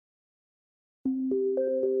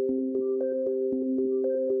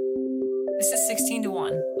This is 16 to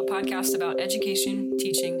 1, a podcast about education,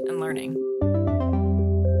 teaching, and learning.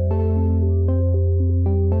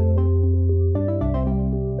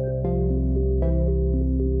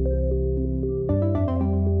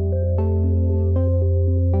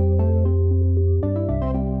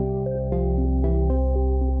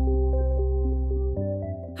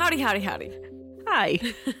 Howdy. Hi.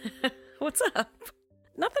 What's up?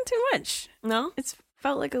 Nothing too much. No? It's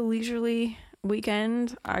felt like a leisurely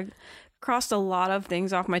weekend. I crossed a lot of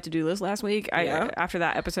things off my to-do list last week. After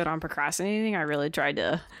that episode on procrastinating, I really tried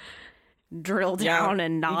to drill down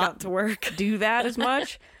and not got to work. do that as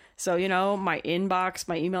much. So, my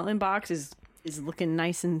email inbox is looking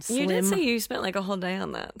nice and slim. You did say you spent like a whole day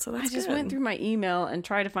on that, so that's I just good. went through my email and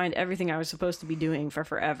tried to find everything I was supposed to be doing for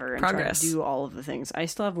forever and Progress. try to do all of the things. I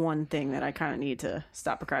still have one thing that I kind of need to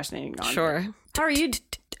stop procrastinating on. Sure. How are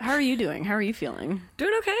you doing? How are you feeling?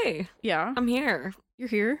 Doing okay. Yeah. I'm here. You're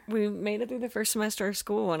here? We made it through the first semester of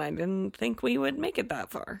school, and I didn't think we would make it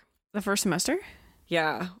that far. The first semester?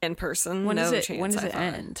 Yeah, in person. When no does it chance, when does I it thought.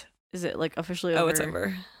 end? Is it like officially over? Oh, it's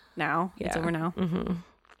over. Now? Yeah. It's over now? Mm-hmm.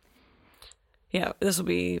 Yeah, this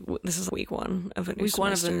is week one of a new Week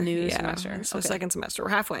one of semester. the new Yeah, semester. So Okay. second semester. We're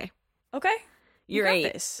halfway. Okay. Year You got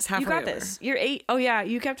 8. this. It's halfway You got over. this. Year 8. Oh yeah,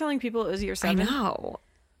 you kept telling people it was year 7. I know.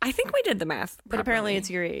 I think we did the math But apparently properly. it's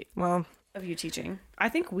year 8 Well, of you teaching. I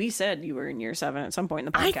think we said you were in year 7 at some point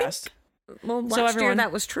in the I podcast. last So everyone- year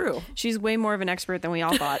that was true. She's way more of an expert than we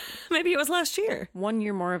all thought. Maybe it was last year. 1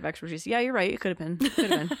 year more of expertise. Yeah, you're right. It could have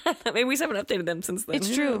been. Maybe we just haven't updated them since then. It's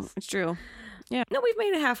Who true. knows? It's true. No, we've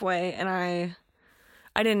made it halfway, and I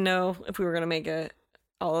didn't know if we were going to make it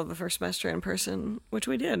all of the first semester in person, which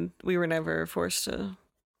we did. We were never forced to.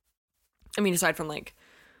 I mean, aside from like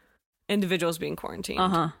individuals being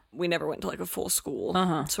quarantined, we never went to like a full school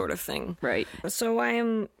sort of thing. Right. So I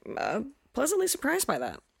am pleasantly surprised by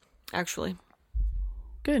that, actually.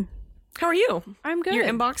 Good. How are you? I'm good. Your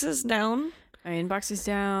inbox is down, My inbox is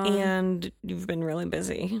down. and you've been really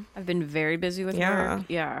busy. I've been very busy with Yeah. work.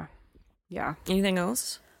 Yeah. Anything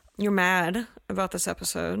else? You're mad about this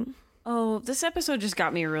episode. Oh, this episode just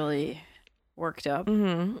got me really worked up.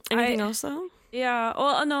 Mm-hmm. Anything else, though? Yeah.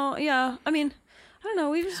 Well, no. Yeah. I mean, I don't know.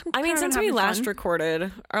 We just. Since we last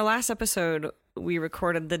recorded, our last episode, we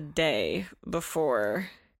recorded the day before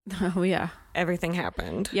Oh yeah. everything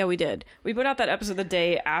happened. Yeah, we did. We put out that episode the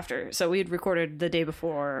day after. So we had recorded the day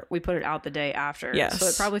before. We put it out the day after. Yes. So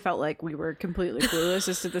it probably felt like we were completely clueless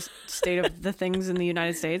as to the state of the things in the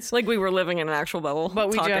United States. Like we were living in an actual bubble. But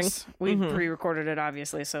we talking. we pre-recorded it,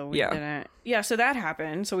 obviously, so we Yeah. didn't. Yeah, so that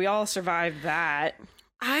happened. So we all survived that.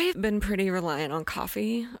 I've been pretty reliant on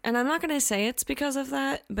coffee, and I'm not going to say it's because of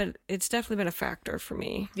that, but it's definitely been a factor for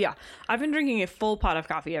me. Yeah, I've been drinking a full pot of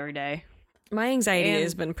coffee every day. My anxiety And-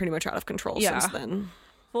 has been pretty much out of control Yeah. since then.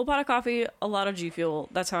 Full pot of coffee, a lot of G Fuel.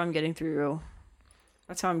 That's how I'm getting through.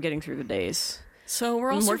 That's how I'm getting through the days. So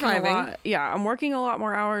we're all I'm working surviving. a lot. Yeah, I'm working a lot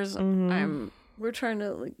more hours. We're trying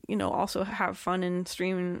to, also have fun and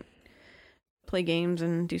stream and play games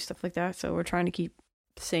and do stuff like that. So we're trying to keep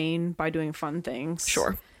sane by doing fun things.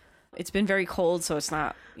 Sure. It's been very cold, so it's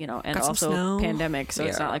not, and Got some also snow. pandemic, so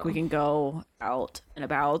it's not like we can go out and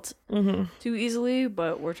about too easily,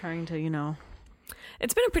 but we're trying to,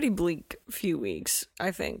 It's been a pretty bleak few weeks,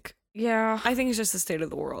 I think. Yeah. I think it's just the state of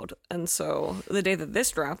the world. And so the day that this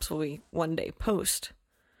drops will be one day post.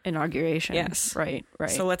 Inauguration. Yes. Right.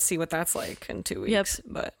 So let's see what that's like in 2 weeks. Yep.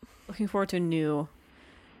 But Looking forward to a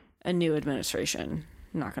new administration.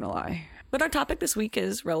 Not going to lie. our topic this week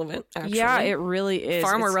is relevant, actually. Yeah, it really is.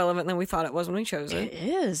 Far more It's- relevant than we thought it was when we chose It it.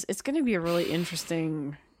 is. It's going to be a really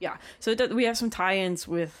interesting. Yeah. So we have some tie-ins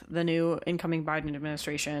with the new incoming Biden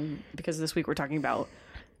administration because this week we're talking about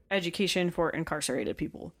education for incarcerated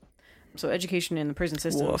people. So education in the prison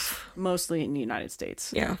system, Woof. mostly in the United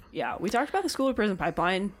States. Yeah. Yeah. We talked about the school to prison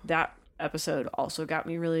pipeline. That episode also got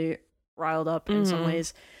me really riled up in some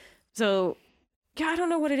ways. So, yeah, I don't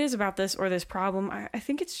know what it is about this or this problem. I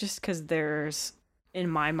think it's just because there's, in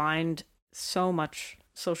my mind, so much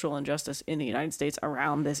social injustice in the United States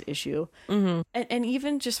around this issue. And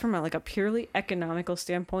even just from a purely economical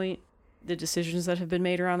standpoint, the decisions that have been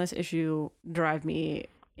made around this issue drive me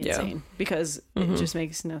insane because it just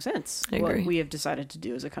makes no sense I what agree. we have decided to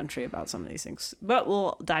do as a country about some of these things. But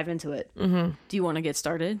we'll dive into it. Do you want to get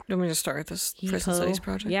started? Do you want me to start this prison studies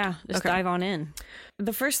project? Yeah, just dive on in.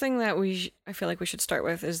 The first thing that I feel like we should start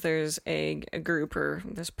with is there's a group or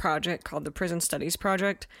this project called the Prison Studies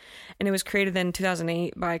Project, and it was created in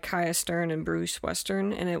 2008 by Kaya Stern and Bruce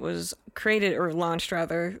Western, and it was created or launched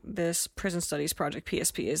rather this Prison Studies Project,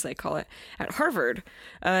 PSP as they call it, at Harvard,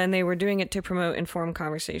 and they were doing it to promote informed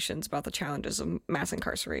conversation conversations about the challenges of mass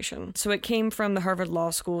incarceration. So it came from the Harvard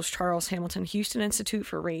Law School's Charles Hamilton Houston Institute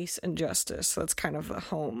for Race and Justice. So that's kind of the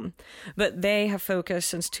home. But they have focused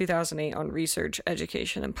since 2008 on research,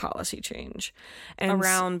 education, and policy change. And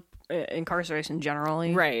Around incarceration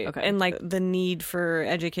generally? right. Okay. And like the need for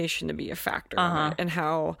education to be a factor in it, and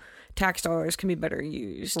how tax dollars can be better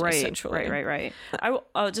used, essentially. Right.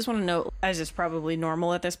 I just want to note, as is probably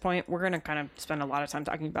normal at this point, we're going to kind of spend a lot of time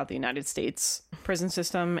talking about the United States prison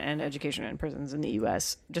system and education in prisons in the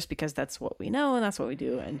U.S., just because that's what we know and that's what we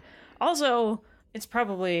do. And also, it's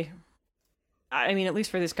probably, I mean, at least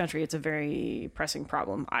for this country, it's a very pressing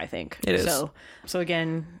problem, I think. It is. So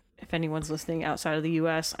again, if anyone's listening outside of the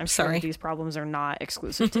U.S., I'm sure Sorry. these problems are not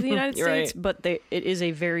exclusive to the United States, Right. but it is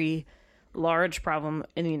a very large problem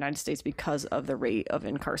in the United States because of the rate of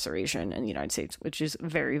incarceration in the United States, which is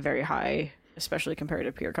very, very high, especially compared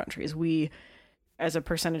to peer countries. We, as a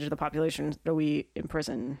percentage of the population, we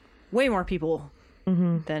imprison way more people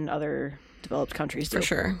than other developed countries do. For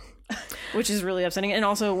sure. Which is really upsetting. And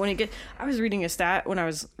also, I was reading a stat when I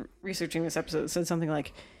was researching this episode that said something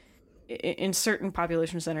like, in certain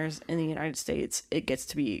population centers in the United States, it gets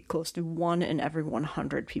to be close to 1 in every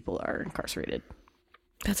 100 people are incarcerated.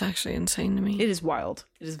 That's actually insane to me. It is wild.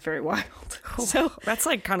 It is very wild. So That's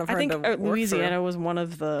like kind of I hard think to work Louisiana through. was one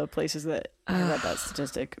of the places that I read that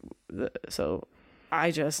statistic. So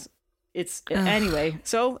anyway.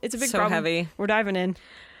 So it's a big So problem. heavy. We're diving in.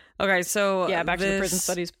 Okay, so Yeah, back to the prison this-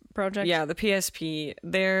 studies project. Yeah, the PSP,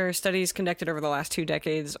 their studies conducted over the last 2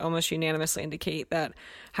 decades almost unanimously indicate that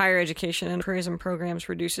higher education and prison programs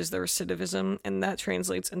reduces the recidivism, and that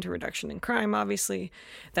translates into reduction in crime, obviously.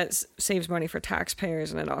 That saves money for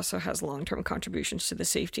taxpayers, and it also has long-term contributions to the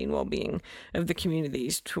safety and well-being of the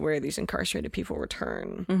communities to where these incarcerated people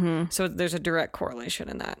return. So there's a direct correlation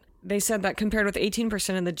in that. They said that compared with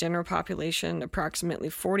 18% of the general population, approximately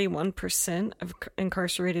 41% of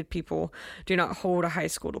incarcerated people do not hold a high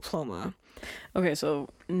school diploma. Okay, so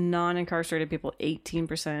non-incarcerated people,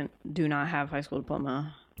 18% do not have high school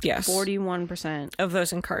diploma. Yes. 41%. Of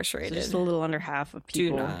those So incarcerated just a little under half of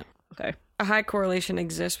people. do not. Okay. A high correlation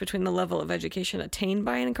exists between the level of education attained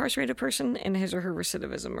by an incarcerated person and his or her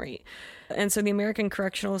recidivism rate. And so the American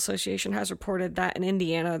Correctional Association has reported that in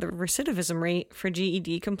Indiana, the recidivism rate for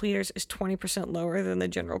GED completers is 20% lower than the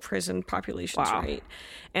general prison population's Wow. rate.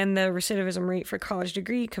 And the recidivism rate for college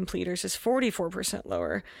degree completers is 44%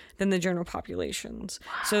 lower than the general population's.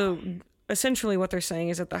 So essentially what they're saying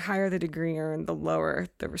is that the higher the degree earned, the lower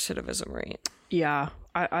the recidivism rate. Yeah,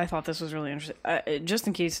 I thought this was really interesting. Just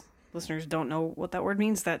in case listeners don't know what that word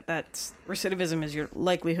means, that's recidivism is your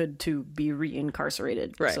likelihood to be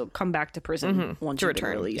reincarcerated. Right. So come back to prison once To you've been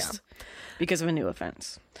return, released because of a new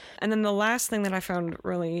offense. And then the last thing that I found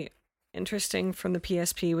really interesting from the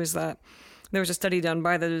PSP was that there was a study done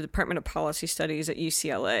by the Department of Policy Studies at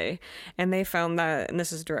UCLA, and they found that, and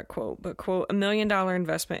this is a direct quote, but quote, $1 million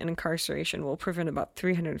investment in incarceration will prevent about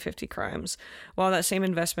 350 crimes, while that same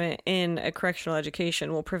investment in a correctional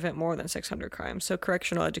education will prevent more than 600 crimes. So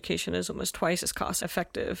correctional education is almost twice as cost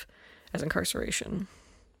effective as incarceration.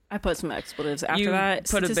 I put some expletives after You that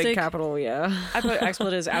put a big statistic. capital, yeah. I put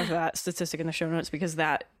expletives after that statistic in the show notes because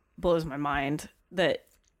that blows my mind. That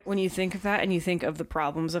when you think of that and you think of the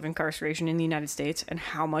problems of incarceration in the United States and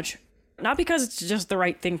how much, not because it's just the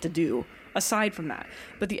right thing to do, aside from that,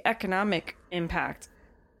 but the economic impact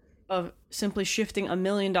of simply shifting $1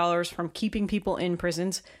 million from keeping people in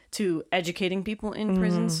prisons to educating people in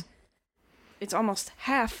prisons, it's almost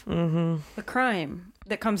half the crime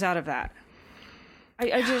that comes out of that.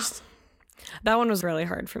 I just... That one was really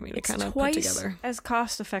hard for me to It's kind of put twice together. as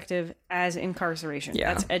cost effective as incarceration.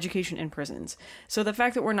 Yeah. That's education in prisons. So the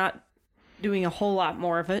fact that we're not doing a whole lot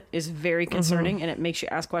more of it is very concerning, and it makes you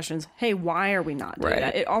ask questions. Hey, why are we not doing Right.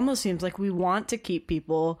 that? It almost seems like we want to keep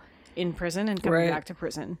people in prison and coming Right. back to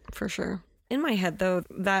prison. For sure. In my head, though,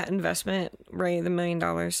 that investment, right, the $1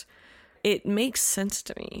 million, it makes sense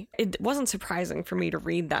to me. It wasn't surprising for me to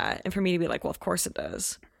read that and for me to be like, well, of course it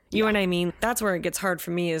does. You know what I mean? That's where it gets hard for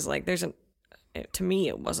me is like, to me,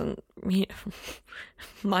 it wasn't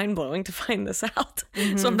mind-blowing to find this out.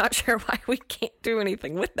 So I'm not sure why we can't do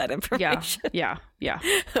anything with that Yeah, information, yeah.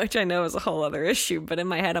 which I know is a whole other issue. But in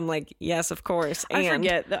my head, I'm like, yes, of course. I And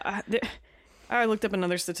forget. I looked up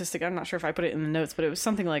another statistic. I'm not sure if I put it in the notes, but it was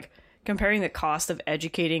something like comparing the cost of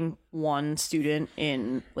educating one student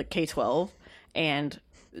in like K-12, and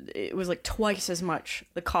it was like twice as much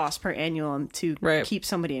the cost per annulum to Right. keep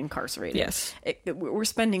somebody incarcerated. Yes. We're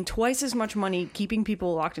spending twice as much money keeping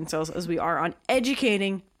people locked in cells as we are on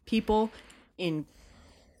educating people in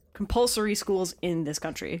compulsory schools in this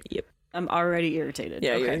country. Yep. I'm already irritated.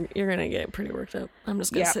 Yeah, okay. you're gonna get pretty worked up. I'm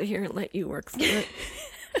just gonna Yeah. sit here and let you work through it.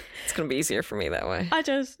 It's gonna be easier for me that way. I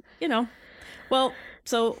just, well,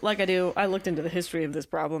 so like I do, I looked into the history of this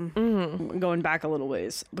problem, going back a little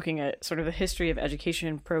ways, looking at sort of the history of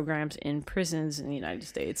education programs in prisons in the United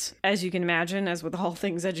States. As you can imagine, as with all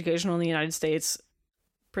things educational in the United States,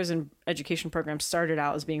 prison education programs started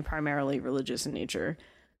out as being primarily religious in nature.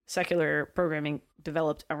 Secular programming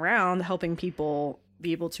developed around helping people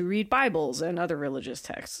be able to read Bibles and other religious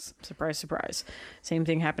texts. Surprise, surprise. Same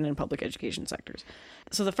thing happened in public education sectors.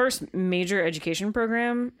 So the first major education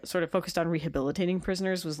program sort of focused on rehabilitating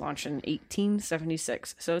prisoners was launched in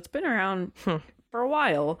 1876. So it's been around for a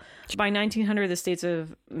while. By 1900, the states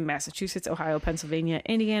of Massachusetts, Ohio, Pennsylvania,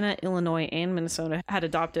 Indiana, Illinois, and Minnesota had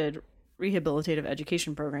adopted rehabilitative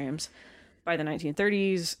education programs. By the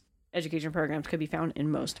 1930s, education programs could be found in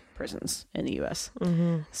most prisons in the U.S.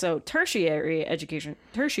 So tertiary education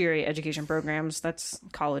programs, that's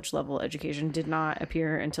college level education, did not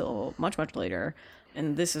appear until much, much later.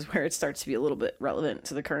 And this is where it starts to be a little bit relevant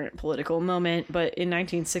to the current political moment. But in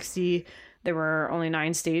 1960, there were only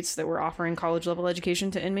 9 states that were offering college level education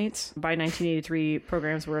to inmates. By 1983,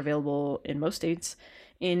 programs were available in most states.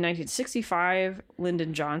 In 1965,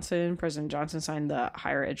 President Johnson signed the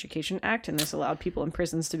Higher Education Act, and this allowed people in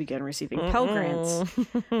prisons to begin receiving Pell Grants.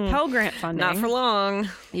 Pell Grant funding. Not for long.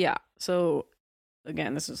 Yeah. So,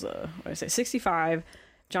 again, this is, 65.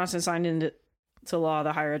 Johnson signed into law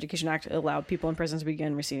the Higher Education Act. It allowed people in prisons to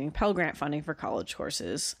begin receiving Pell Grant funding for college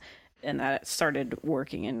courses, and that started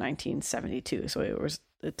working in 1972. So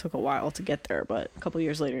it took a while to get there, but a couple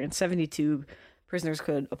years later, in 72, prisoners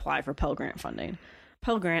could apply for Pell Grant funding.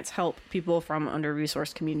 Pell Grants help people from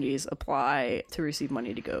under-resourced communities apply to receive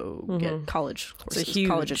money to go get college courses,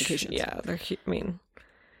 college education. Yeah, they're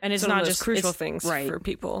and it's one not of those just crucial things right. for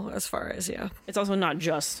people as far as It's also not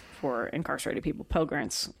just for incarcerated people. Pell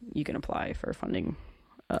Grants, you can apply for funding.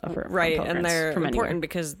 For right, Pell and Grants they're from important anywhere.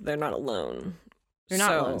 because they're not alone. They're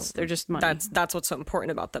not loans. They're just money. That's what's so important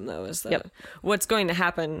about them, though, is that what's going to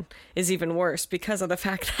happen is even worse because of the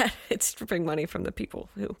fact that it's stripping money from the people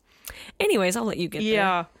who. Anyways, I'll let you get there.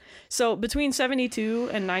 Yeah. So between 72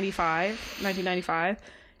 and 1995,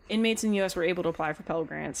 inmates in the U.S. were able to apply for Pell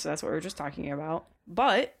Grants. So that's what we were just talking about.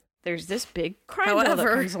 But there's this big crime bill that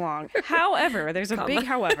comes along. However, there's a big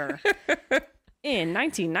however. In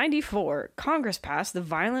 1994, Congress passed the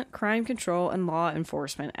Violent Crime Control and Law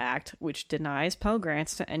Enforcement Act, which denies Pell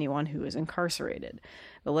Grants to anyone who is incarcerated.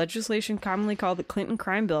 The legislation, commonly called the Clinton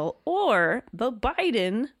Crime Bill or the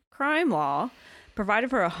Biden Crime Law, provided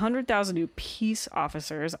for 100,000 new peace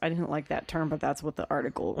officers. I didn't like that term, but that's what the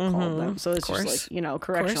article called them. So it's just like,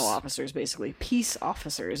 correctional officers, basically. Peace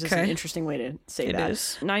officers is an interesting way to say that.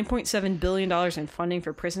 Is. $9.7 billion in funding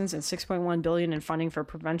for prisons and $6.1 billion in funding for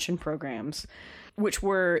prevention programs, which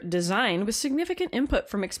were designed with significant input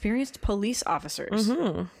from experienced police officers.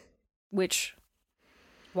 Which...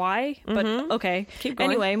 Why? But okay. Keep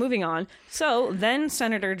going. Anyway, moving on. So then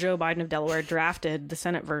Senator Joe Biden of Delaware drafted the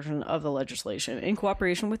Senate version of the legislation in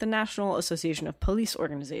cooperation with the National Association of Police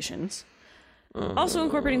Organizations, also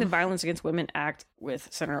incorporating the Violence Against Women Act with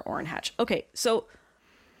Senator Orrin Hatch. Okay, so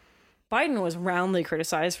Biden was roundly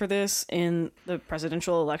criticized for this in the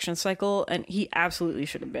presidential election cycle, and he absolutely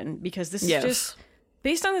should have been, because this is just,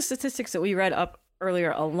 based on the statistics that we read up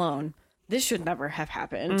earlier alone, this should never have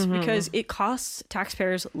happened because it costs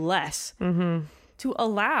taxpayers less to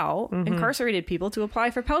allow incarcerated people to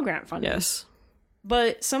apply for Pell Grant funding. Yes.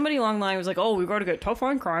 But somebody along the line was like, oh, we got to get tough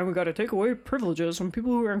on crime. We got to take away privileges from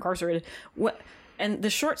people who are incarcerated. And the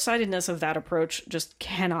short-sightedness of that approach just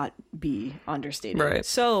cannot be understated. Right.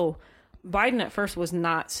 So Biden at first was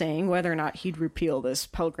not saying whether or not he'd repeal this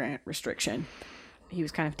Pell Grant restriction. He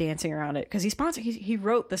was kind of dancing around it because he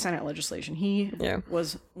wrote the Senate legislation. He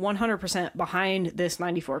was 100% behind this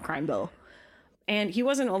 94 crime bill. And he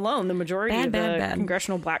wasn't alone. The majority of the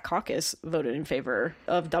Congressional Black Caucus voted in favor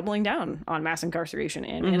of doubling down on mass incarceration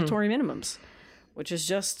and mandatory minimums, which is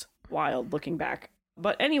just wild looking back.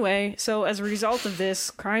 But anyway, so as a result of this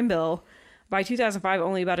crime bill, by 2005,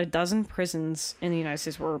 only about a dozen prisons in the United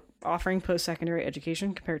States were offering post-secondary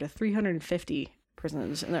education compared to 350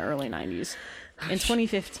 prisons in the early 90s. In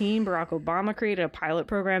 2015, Barack Obama created a pilot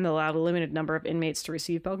program that allowed a limited number of inmates to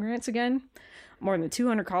receive Pell Grants again. More than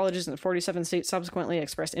 200 colleges in 47 states subsequently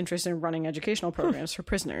expressed interest in running educational programs for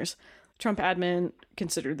prisoners. Trump admin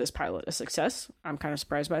considered this pilot a success. I'm kind of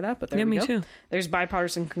surprised by that, but there we go. Too. There's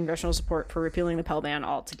bipartisan congressional support for repealing the Pell ban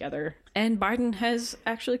altogether. And Biden has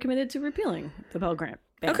actually committed to repealing the Pell Grant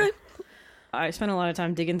ban. Okay. I spent a lot of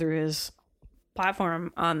time digging through his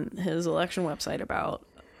platform on his election website about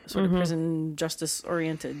sort of prison justice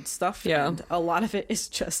oriented stuff. Yeah. And a lot of it is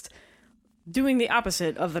just doing the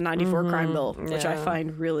opposite of the 94 crime bill, which I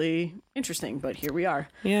find really interesting. But here we are.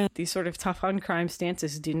 Yeah. These sort of tough on crime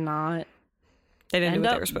stances do not They didn't do end what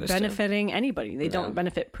up they were supposed benefiting anybody. They don't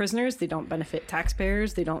benefit prisoners. They don't benefit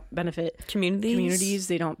taxpayers. They don't benefit to. Communities.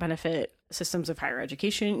 They don't benefit systems of higher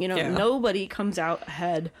education. You know, Yeah. nobody comes out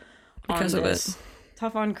ahead Because on of this it.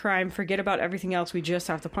 tough on crime, forget about everything else, we just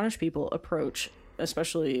have to punish people approach,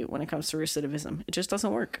 especially when it comes to recidivism. It just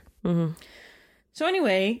doesn't work. Mm-hmm. So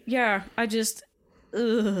anyway, yeah, I just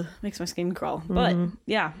makes my skin crawl. But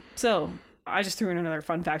yeah, so I just threw in another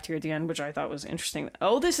fun fact here at the end, which I thought was interesting.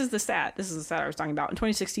 Oh, this is the stat I was talking about. In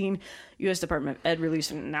 2016, U.S. Department of Ed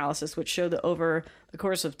released an analysis which showed that over the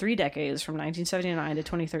course of 3 decades, from 1979 to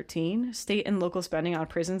 2013, state and local spending on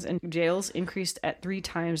prisons and jails increased at 3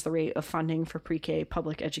 times the rate of funding for pre-K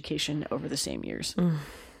public education over the same years.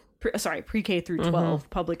 Pre-K through 12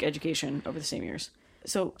 public education over the same years.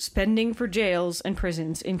 So spending for jails and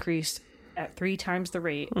prisons increased at 3 times the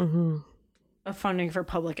rate of funding for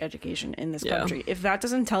public education in this country. If that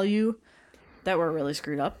doesn't tell you that we're really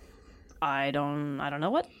screwed up, I don't know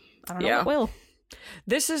what. I don't know what will.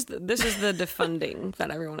 This is the defunding that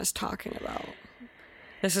everyone is talking about.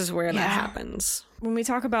 This is where that happens. When we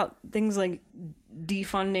talk about things like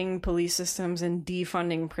defunding police systems and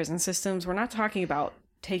defunding prison systems, we're not talking about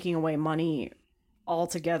taking away money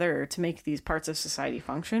altogether to make these parts of society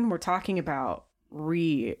function. We're talking about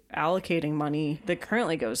reallocating money that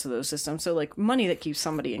currently goes to those systems. So like money that keeps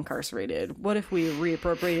somebody incarcerated. What if we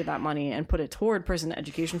reappropriated that money and put it toward prison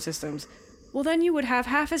education systems? Well, then you would have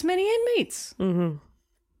half as many inmates.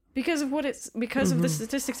 Because of of the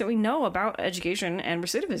statistics that we know about education and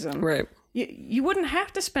recidivism. Right. You wouldn't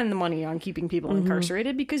have to spend the money on keeping people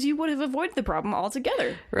incarcerated because you would have avoided the problem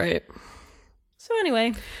altogether. Right. So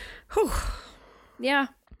anyway, yeah.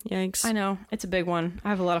 Yikes. I know. It's a big one. I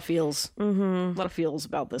have a lot of feels. A lot of feels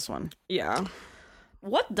about this one. Yeah.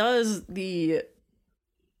 What does is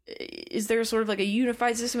there sort of like a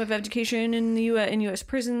unified system of education in the U.S.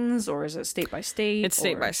 prisons, or is it state by state? It's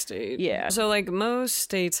state by state. Yeah. So like most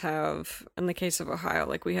states have, in the case of Ohio,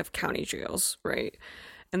 like we have county jails, right?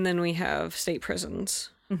 And then we have state prisons.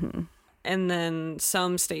 And then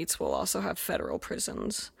some states will also have federal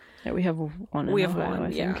prisons. Yeah, we have one. In Ohio,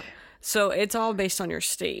 I think. So it's all based on your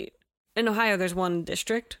state. In Ohio, there's one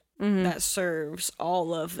district that serves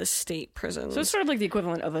all of the state prisons. So it's sort of like the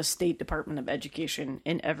equivalent of a state Department of Education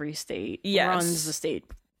in every state. Yes. Runs the state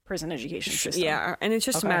prison education system. Yeah, and it's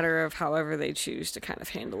just a matter of however they choose to kind of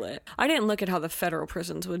handle it. I didn't look at how the federal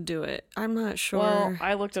prisons would do it. I'm not sure. Well,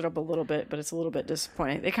 I looked it up a little bit, but it's a little bit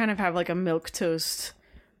disappointing. They kind of have like a milquetoast.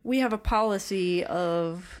 We have a policy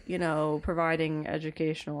of, providing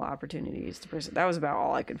educational opportunities to prison. That was about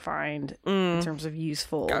all I could find in terms of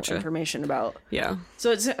useful information about. Yeah. So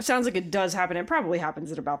it sounds like it does happen. It probably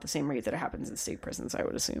happens at about the same rate that it happens in state prisons, I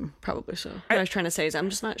would assume. Probably so. What I was trying to say is I'm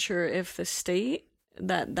just not sure if the state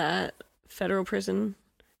that federal prison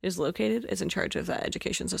is located is in charge of that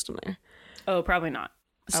education system there. Oh, probably not.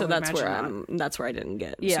 So that's where I didn't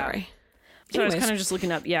get. Yeah. Sorry. So I was kind of just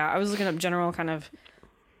looking up. Yeah, I was looking up general kind of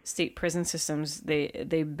state prison systems.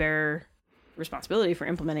 They bear responsibility for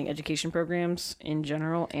implementing education programs in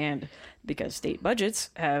general, and because state budgets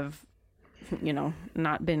have,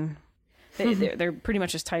 not been, they're pretty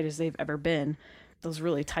much as tight as they've ever been. Those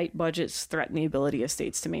really tight budgets threaten the ability of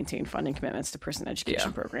states to maintain funding commitments to prison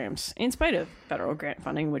education programs, in spite of federal grant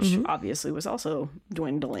funding, which obviously was also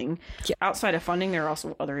dwindling. Yeah. Outside of funding, there are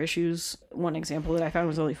also other issues. One example that I found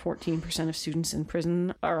was only 14% of students in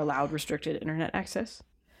prison are allowed restricted internet access.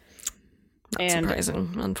 Not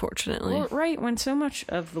surprising, unfortunately. Well, right, when so much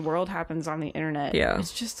of the world happens on the internet,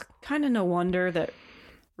 it's just kind of no wonder that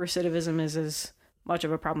recidivism is as much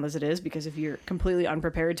of a problem as it is, because if you're completely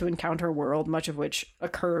unprepared to encounter a world, much of which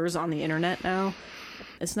occurs on the internet now,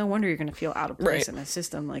 it's no wonder you're going to feel out of place in a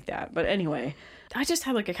system like that. But anyway, I just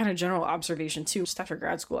had like a kind of general observation too. Just after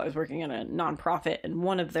grad school, I was working in a nonprofit, and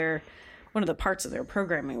one of the parts of their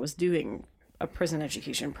programming was doing a prison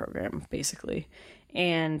education program, basically.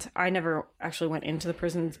 And I never actually went into the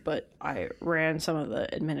prisons, but I ran some of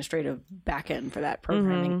the administrative back end for that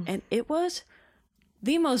programming. And it was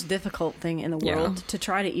the most difficult thing in the world to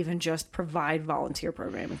try to even just provide volunteer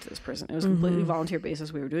programming to this prison. It was completely volunteer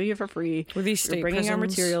basis. We were doing it for free. Were these state bringing prisons? our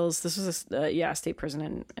materials. This was a state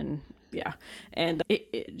prison, and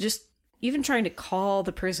it just even trying to call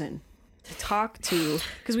the prison to talk to,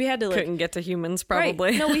 because we had to like Couldn't get to humans,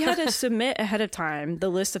 probably. Right. No, we had to submit ahead of time the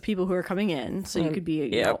list of people who are coming in, so you could be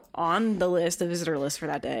you know, on the list, the visitor list for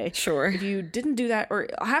that day. Sure. If you didn't do that, or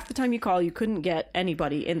half the time you call, you couldn't get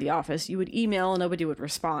anybody in the office. You would email, nobody would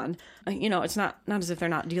respond. You know, it's not as if they're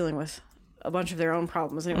not dealing with a bunch of their own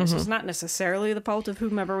problems anyway. So it's not necessarily the fault of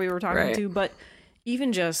whomever we were talking to, but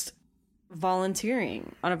even just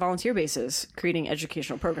volunteering on a volunteer basis, creating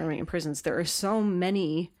educational programming in prisons, there are so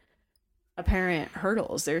many apparent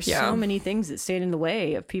hurdles. There's so many things that stand in the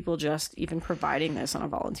way of people just even providing this on a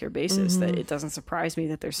volunteer basis that it doesn't surprise me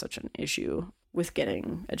that there's such an issue with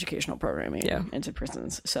getting educational programming into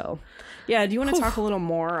prisons. So do you want to talk a little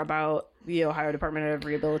more about the Ohio Department of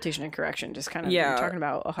Rehabilitation and Correction? Just kind of talking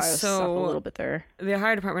about Ohio stuff a little bit there. The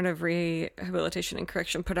Ohio Department of Rehabilitation and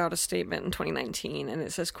Correction put out a statement in 2019, and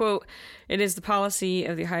it says, quote, "It is the policy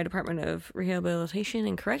of the Ohio Department of Rehabilitation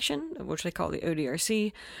and Correction, which they call the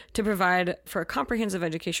ODRC, to provide for a comprehensive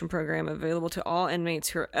education program available to all inmates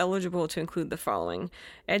who are eligible, to include the following: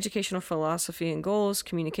 educational philosophy and goals,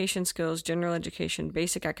 communication skills, general education,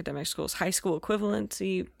 basic academic schools, high school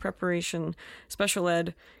equivalency preparation, special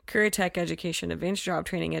ed, career tech education, advanced job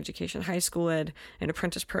training education, high school ed, and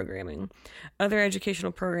apprentice programming. Other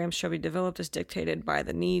educational programs shall be developed as dictated by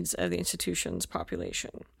the needs of the institution's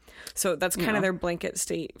population." So that's kind of their blanket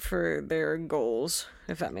state for their goals,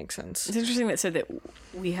 if that makes sense. It's interesting that it said that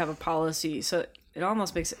we have a policy. So it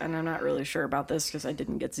almost makes, and I'm not really sure about this because I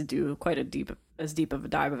didn't get to do quite as deep of a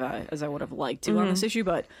dive as I would have liked to on this issue,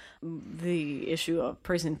 but the issue of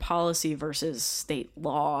prison policy versus state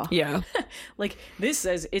law. Yeah. Like this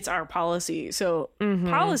says it's our policy. So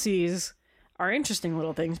policies are interesting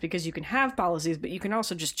little things because you can have policies, but you can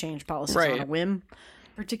also just change policies on a whim,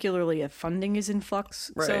 particularly if funding is in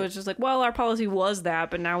flux. Right. So it's just like, well, our policy was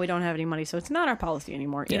that, but now we don't have any money, so it's not our policy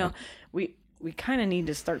anymore. You know, we kind of need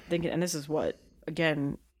to start thinking, and this is what,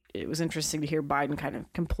 again, it was interesting to hear Biden kind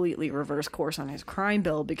of completely reverse course on his crime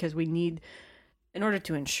bill, because we need, in order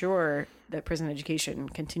to ensure that prison education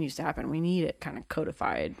continues to happen, we need it kind of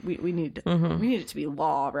codified. We need it to be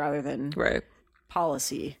law rather than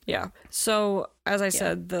policy. Yeah. So as I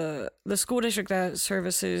said, the school district that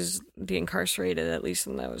services the incarcerated, at least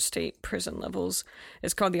in those state prison levels,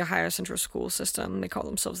 is called the Ohio Central School System. They call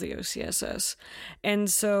themselves the OCSS. And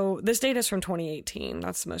so this data is from 2018.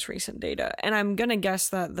 That's the most recent data. And I'm going to guess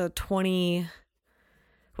that the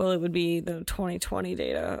 2020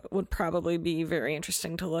 data would probably be very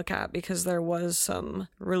interesting to look at, because there was some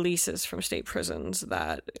releases from state prisons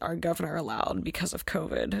that our governor allowed because of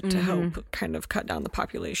COVID to help kind of cut down the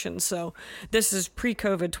population. So this is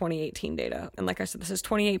pre-COVID 2018 data. And like I said, this is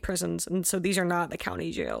 28 prisons. And so these are not the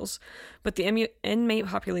county jails. But the inmate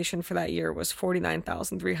population for that year was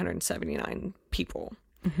 49,379 people.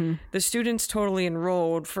 The students totally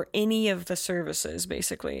enrolled for any of the services,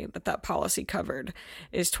 basically, that policy covered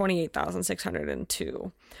is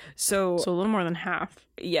 28,602. So a little more than half.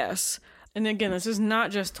 Yes. And again, this is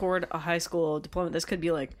not just toward a high school diploma. This could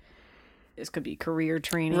be career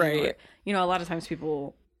training. Right. Or, you know, a lot of times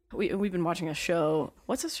people, we've been watching a show.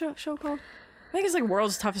 What's this show called? I think it's like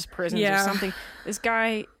World's Toughest Prisons or something. This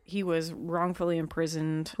guy, he was wrongfully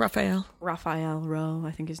imprisoned. Raphael Rowe,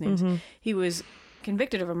 I think his name is. He was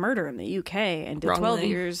convicted of a murder in the UK and did 12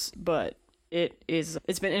 years, but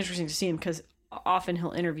it's been interesting to see him because often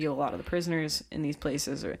he'll interview a lot of the prisoners in these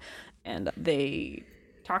places, and they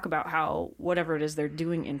talk about how whatever it is they're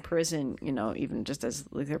doing in prison, you know, even just as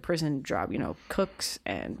like their prison job, you know, cooks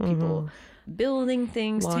and people building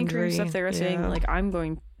things, tinkering stuff, they're saying like, I'm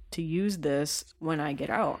going to use this when I get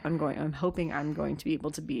out. I'm hoping I'm going to be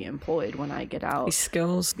able to be employed when I get out. These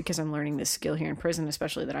skills. Because I'm learning this skill here in prison,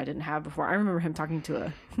 especially that I didn't have before. I remember him talking to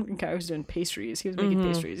a guy who was doing pastries. He was making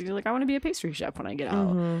pastries. He was like, I want to be a pastry chef when I get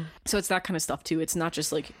out. So it's that kind of stuff too. It's not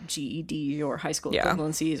just like GED or high school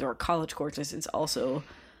equivalencies or college courses. It's also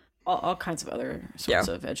all kinds of other sorts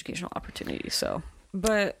of educational opportunities. So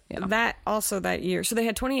But that year, so they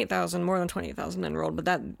had more than 28,000 enrolled, but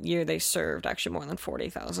that year they served actually more than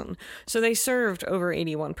 40,000. So they served over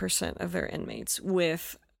 81% of their inmates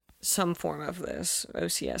with some form of this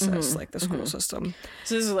OCSS, like the school system.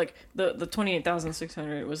 So this is like the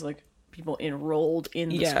 28,600 was like people enrolled in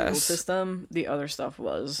the school system. The other stuff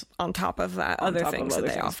was on top of that, other things that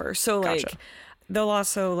they offer. So like they'll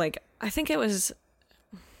also like, I think they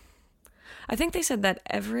said that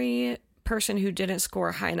every person who didn't score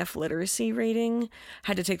a high enough literacy rating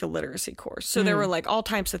had to take the literacy course. So there were like all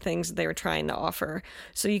types of things that they were trying to offer.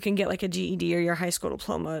 So you can get like a GED or your high school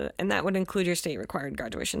diploma, and that would include your state required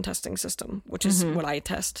graduation testing system, which is what I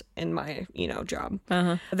test in my, job.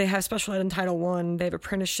 They have special ed in Title I. They have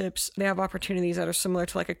apprenticeships. They have opportunities that are similar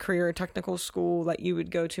to like a career or technical school that you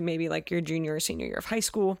would go to maybe like your junior or senior year of high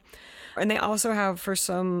school. And they also have, for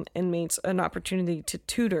some inmates, an opportunity to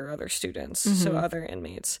tutor other students, so other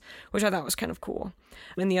inmates, which I thought was kind of cool.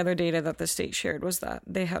 And the other data that the state shared was that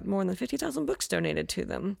they had more than 50,000 books donated to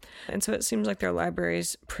them. And so it seems like their library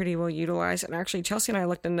is pretty well utilized. And actually, Chelsea and I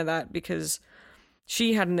looked into that because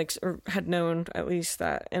she had had known, at least,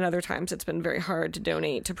 that in other times it's been very hard to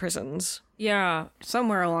donate to prisons. Yeah,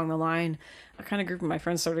 somewhere along the line, a kind of group of my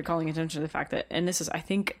friends started calling attention to the fact that, and this is, I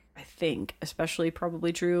think, especially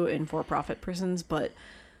probably true in for-profit prisons, but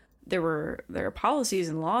there are policies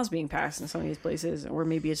and laws being passed in some of these places, or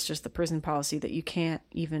maybe it's just the prison policy that you can't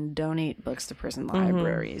even donate books to prison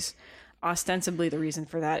libraries. Ostensibly, the reason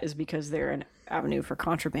for that is because they're an avenue for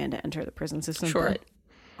contraband to enter the prison system. Sure. But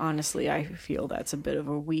honestly, I feel that's a bit of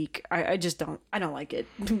a weak. I don't like it.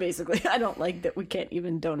 Basically, I don't like that we can't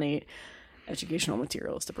even donate educational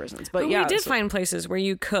materials to prisons. But yeah, we did find places where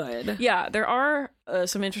you could. Yeah, there are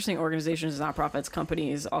some interesting organizations, nonprofits,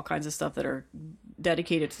 companies, all kinds of stuff that are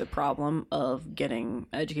dedicated to the problem of getting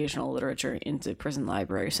educational literature into prison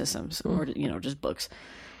library systems, or just books.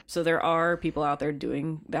 So there are people out there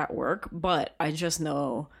doing that work, but I just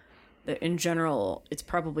know that in general, it's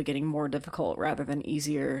probably getting more difficult rather than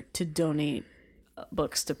easier to donate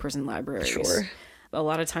books to prison libraries. Sure. A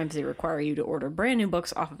lot of times they require you to order brand new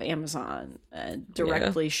books off of Amazon and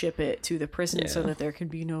directly ship it to the prison so that there could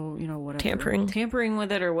be no, whatever tampering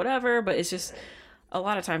with it or whatever. But it's just, a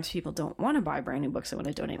lot of times people don't want to buy brand new books. They want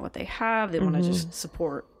to donate what they have. They want to just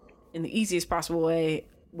support in the easiest possible way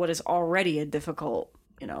what is already a difficult,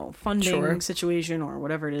 funding situation or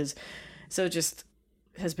whatever it is. So it just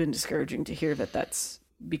has been discouraging to hear that that's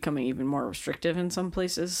becoming even more restrictive in some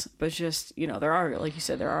places. But just, there are, like you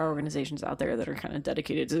said, there are organizations out there that are kind of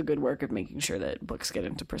dedicated to the good work of making sure that books get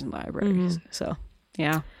into prison libraries. So,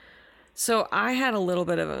 yeah. So I had a little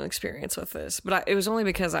bit of an experience with this, but it was only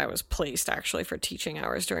because I was placed actually for teaching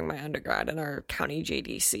hours during my undergrad in our county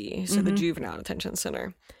JDC, so the Juvenile Detention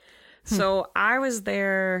Center. So I was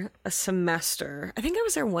there a semester. I think I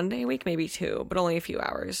was there one day a week, maybe two, but only a few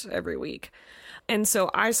hours every week. And so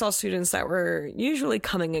I saw students that were usually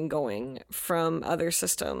coming and going from other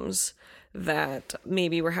systems that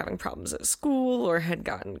maybe were having problems at school or had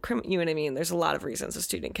gotten you know what I mean? There's a lot of reasons a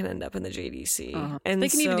student can end up in the JDC. And they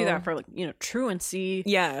can even do that for truancy.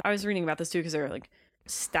 Yeah. I was reading about this too, because they're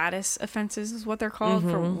status offenses is what they're called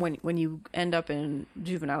for when you end up in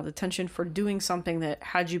juvenile detention for doing something that,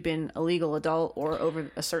 had you been a legal adult or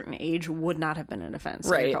over a certain age, would not have been an offense.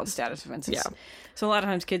 Right. They're called status offenses. Yeah. So a lot of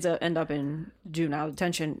times kids end up in juvenile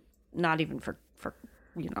detention not even for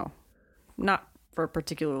not for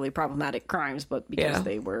particularly problematic crimes, but because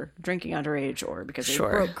they were drinking underage or because they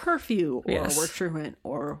broke curfew or were truant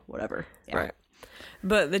or whatever. Yeah. Right.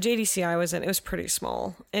 But the JDC I was in, it was pretty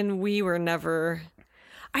small, and we were never,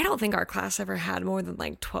 I don't think our class ever had more than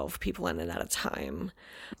 12 people in it at a time.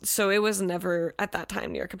 So it was never at that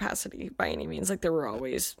time near capacity by any means.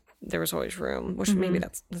 There was always room, which maybe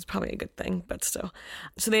that's probably a good thing, but still.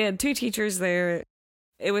 So they had two teachers there.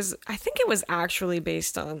 I think it was actually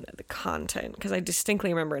based on the content, because I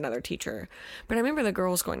distinctly remember another teacher, but I remember the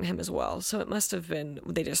girls going to him as well. So it must have been,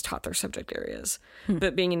 they just taught their subject areas.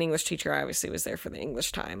 But being an English teacher, I obviously was there for the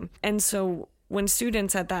English time. And so when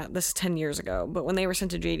students this is 10 years ago, but when they were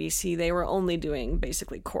sent to JDC, they were only doing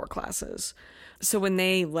basically core classes. So when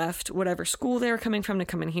they left whatever school they were coming from to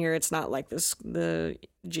come in here, it's not like this, the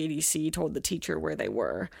JDC told the teacher where they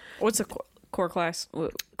were. What's a core class?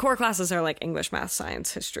 Core classes are English, math,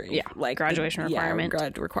 science, history. Yeah, graduation requirement.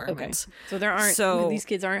 Grad requirements. Okay. So these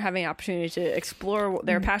kids aren't having opportunity to explore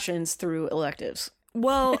their passions through electives.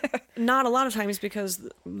 Well, not a lot of times, because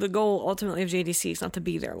the goal ultimately of JDC is not to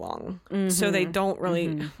be there long. So they don't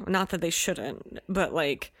really, not that they shouldn't, but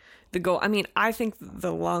the goal, I think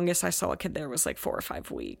the longest I saw a kid there was 4 or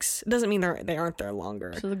 5 weeks. It doesn't mean they aren't there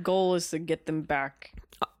longer. So the goal is to get them back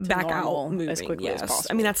out moving as quickly as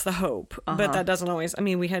possible. That's the hope, but that doesn't always,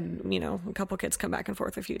 we had, a couple kids come back and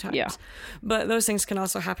forth a few times, but those things can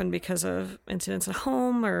also happen because of incidents at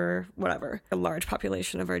home or whatever. A large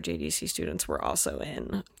population of our JDC students were also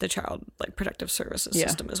in the child protective services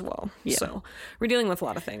system as well. So we're dealing with a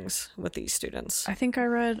lot of things with these students. I think I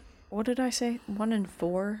read, what did I say? 1 in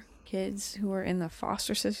 4 kids who are in the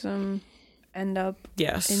foster system end up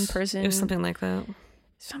in prison. It was something like that.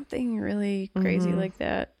 Something really crazy like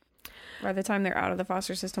that. By the time they're out of the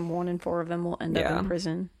foster system, 1 in 4 of them will end up in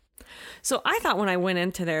prison. So I thought when I went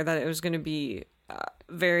into there that it was going to be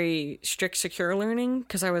very strict, secure learning,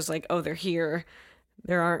 because I was like, oh, they're here.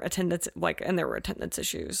 There aren't attendance, and there were attendance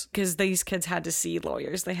issues because these kids had to see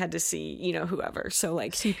lawyers. They had to see, whoever. So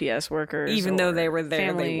like CPS workers. Even though they were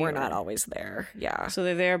there, they were not always there. Yeah. So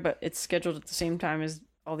they're there, but it's scheduled at the same time as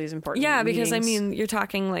all these important because meetings. you're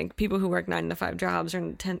talking like people who work 9 to 5 jobs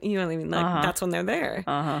or 10, you know what I mean? Like that's when they're there.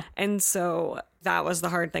 And so that was the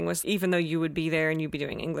hard thing, was even though you would be there and you'd be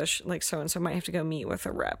doing English, like so-and-so might have to go meet with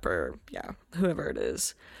a rep or whoever it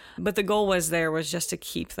is. But the goal was just to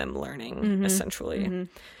keep them learning, essentially.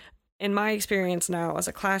 In my experience now as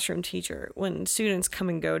a classroom teacher, when students come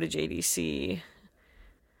and go to JDC,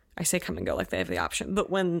 I say come and go like they have the option,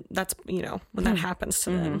 but when that's, when that happens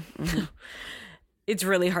to them, it's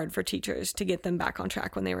really hard for teachers to get them back on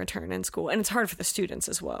track when they return in school. And it's hard for the students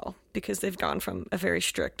as well, because they've gone from a very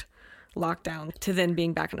strict lockdown to then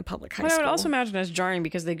being back in a public high school. I would also imagine it's jarring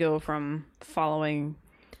because they go from following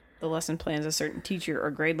the lesson plans a certain teacher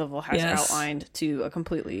or grade level has outlined to a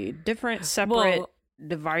completely different, separate,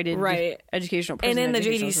 divided educational prison. And in the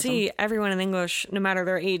JDC, system. everyone in English, no matter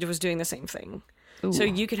their age, was doing the same thing. Ooh. So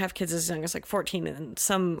you could have kids as young as like 14, and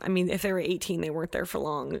some, if they were 18, they weren't there for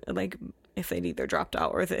long. Like if they'd either dropped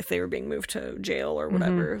out or if they were being moved to jail or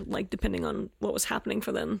whatever, like depending on what was happening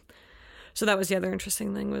for them. So that was the other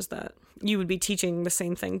interesting thing, was that you would be teaching the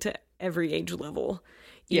same thing to every age level,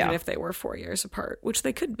 even if they were 4 years apart, which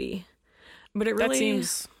they could be. But it really that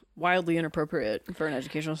seems wildly inappropriate for an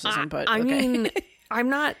educational system. But I mean, I'm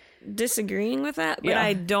not disagreeing with that, but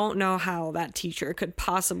I don't know how that teacher could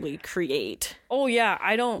possibly create. Oh yeah,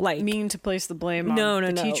 I don't mean to place the blame on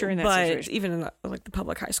the teacher in that situation. But even in the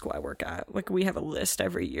public high school I work at, like we have a list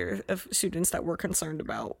every year of students that we're concerned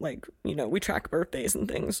about. Like, we track birthdays and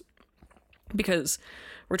things because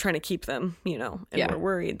we're trying to keep them, and we're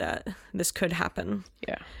worried that this could happen.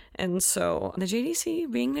 Yeah. And so the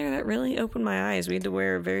JDC being there, that really opened my eyes. We had to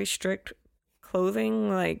wear very strict clothing,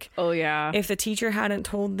 like if the teacher hadn't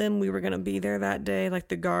told them we were going to be there that day, like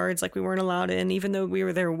the guards, like we weren't allowed in, even though we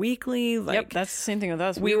were there weekly. Like that's the same thing with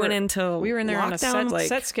us. We went in there lockdown, on a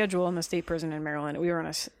set schedule in the state prison in Maryland. We were on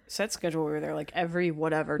a set schedule. We were there like every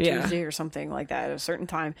Tuesday or something like that at a certain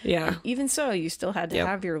time. And even so, you still had to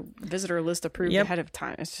have your visitor list approved ahead of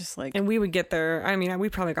time. It's just like, and we would get there. We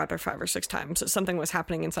probably got there 5 or 6 times. So something was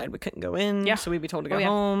happening inside, we couldn't go in. So we'd be told to go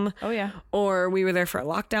home. Or we were there for a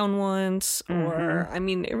lockdown once. Or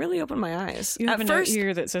it really opened my eyes. You have a note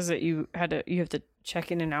here that says that you have to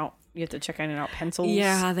check in and out. You have to check in and out pencils.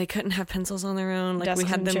 Yeah, they couldn't have pencils on their own. Like we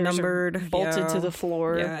had them numbered, bolted to the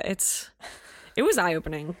floor. Yeah, it was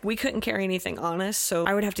eye-opening. We couldn't carry anything on us, so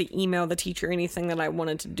I would have to email the teacher anything that I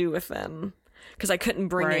wanted to do with them, because I couldn't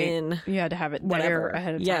bring in. You had to have it there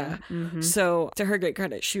ahead of time. Yeah. So to her great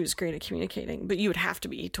credit, she was great at communicating, but you would have to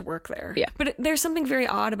be to work there. Yeah. But there's something very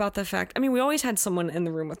odd about the fact, we always had someone in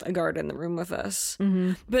the room with a guard in the room with us,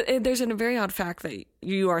 but there's a very odd fact that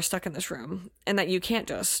you are stuck in this room and that you can't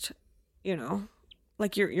just,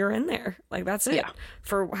 like you're in there. Like that's it. Yeah.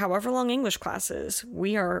 For however long English class is,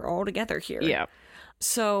 we are all together here. Yeah.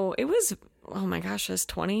 So it was, oh my gosh, I was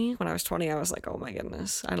 20. When I was 20, I was like, oh my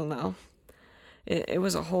goodness, I don't know. It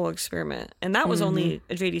was a whole experiment. And that was only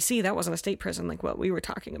a JDC. That wasn't a state prison like what we were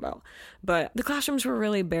talking about. But the classrooms were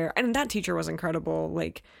really bare. And that teacher was incredible.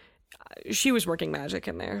 Like, she was working magic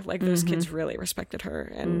in there. Like, those kids really respected her.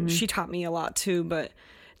 And she taught me a lot too. But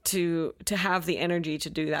to have the energy to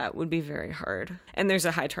do that would be very hard. And there's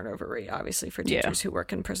a high turnover rate, obviously, for teachers who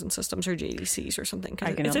work in prison systems or JDCs or something.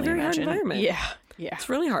 It's a very hard environment. Yeah. It's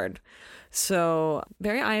really hard. So,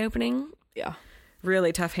 very eye-opening. Yeah.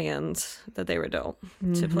 Really tough hands that they were dealt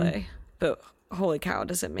to play. But holy cow,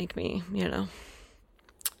 does it make me,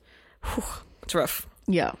 it's rough.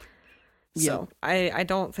 Yeah. So I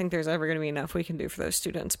don't think there's ever going to be enough we can do for those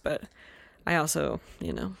students. But I also,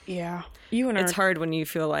 Yeah. It's hard when you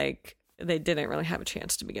feel like they didn't really have a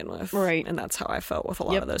chance to begin with. Right. And that's how I felt with a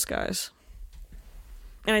lot of those guys.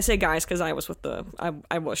 And I say guys because I was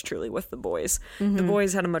I was truly with the boys. The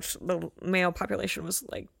boys had the male population was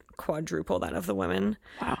like quadruple that of the women.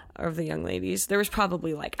 Wow. Of the young ladies. There was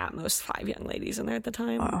probably like at most 5 young ladies in there at the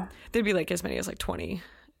time. Wow. There'd be like as many as like 20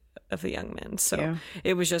 of the young men. So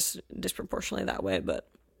it was just disproportionately that way. But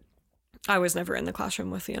I was never in the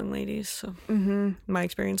classroom with the young ladies. So my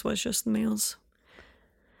experience was just the males.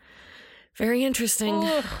 Very interesting.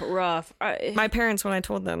 Ugh, rough. My parents, when I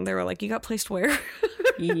told them, they were like, you got placed where?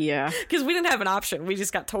 Yeah. Because we didn't have an option. We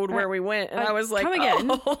just got told where we went. And I was like,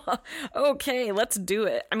 oh, okay, let's do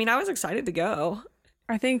it. I was excited to go.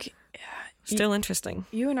 I think... Still interesting.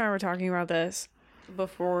 You and I were talking about this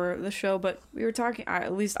before the show, but we were talking,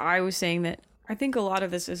 at least I was saying that I think a lot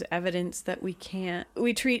of this is evidence that we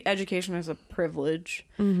treat education as a privilege.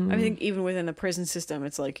 I think even within the prison system,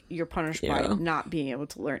 it's like you're punished by not being able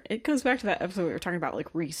to learn. It comes back to that episode we were talking about, like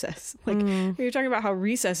recess. Like we were talking about how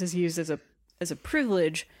recess is used as a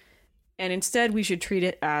privilege, and instead we should treat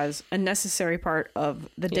it as a necessary part of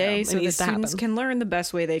the day so that students can learn the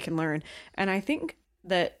best way they can learn. And I think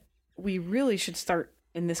that we really should start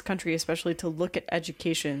in this country, especially, to look at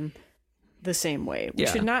education the same way. We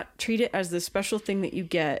should not treat it as the special thing that you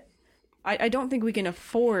get. I don't think we can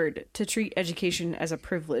afford to treat education as a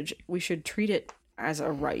privilege. We should treat it as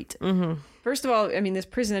a right. First of all, I mean, this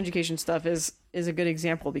prison education stuff is a good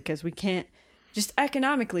example because we can't, just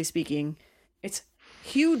economically speaking, it's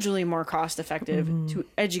hugely more cost effective to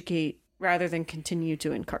educate rather than continue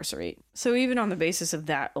to incarcerate. So even on the basis of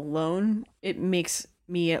that alone, it makes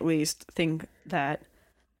me at least think that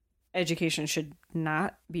education should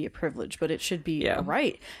not be a privilege, but it should be a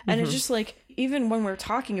right. And it's just like, even when we're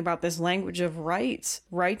talking about this language of rights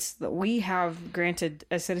that we have granted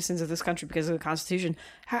as citizens of this country because of the Constitution,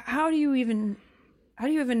 how do you even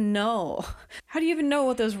know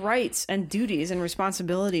what those rights and duties and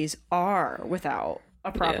responsibilities are without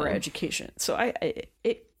a proper education? So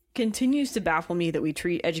it continues to baffle me that we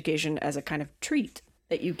treat education as a kind of treat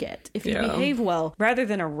that you get if you behave well, rather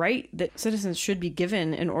than a right that citizens should be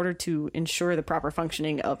given in order to ensure the proper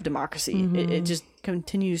functioning of democracy. It just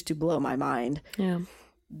continues to blow my mind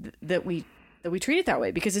that we treat it that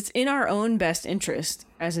way, because it's in our own best interest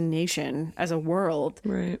as a nation, as a world,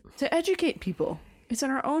 to educate people. It's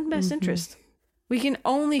in our own best interest. We can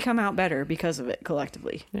only come out better because of it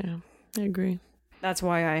collectively. Yeah, I agree. That's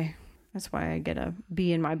why I get a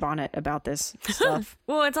bee in my bonnet about this stuff.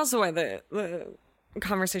 Well, it's also why the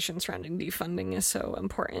conversation surrounding defunding is so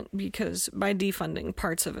important, because by defunding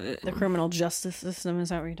parts of it, the criminal justice system, is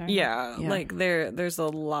that what you're talking about? Like there's a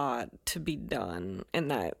lot to be done, and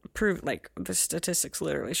that prove, like, the statistics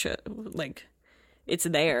literally should, like, it's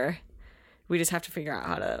there. We just have to figure out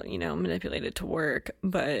how to, manipulate it to work.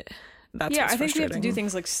 But that's I think we have to do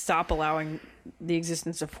things like stop allowing the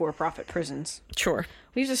existence of for-profit prisons. Sure.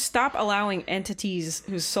 We have to stop allowing entities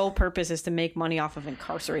whose sole purpose is to make money off of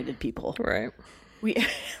incarcerated people. Right.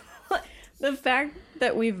 The fact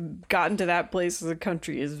that we've gotten to that place as a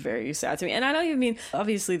country is very sad to me. And I don't even mean,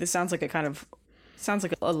 obviously this sounds like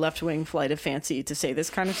a left-wing flight of fancy to say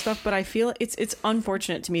this kind of stuff, but I feel it's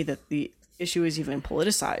unfortunate to me that the issue is even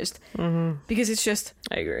politicized, because it's just,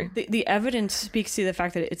 I agree. The evidence speaks to the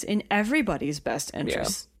fact that it's in everybody's best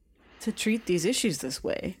interest to treat these issues this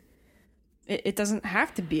way. It doesn't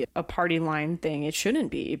have to be a party line thing. It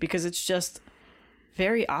shouldn't be, because it's just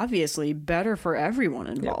very obviously better for everyone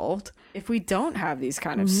involved. If we don't have these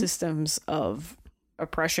kind of systems of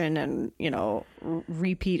oppression and,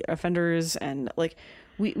 repeat offenders, and like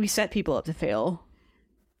we set people up to fail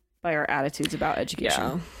by our attitudes about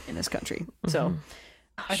education in this country. So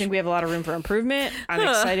I think we have a lot of room for improvement. I'm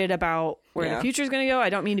excited about where the future is going to go. I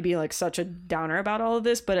don't mean to be like such a downer about all of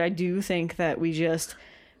this, but I do think that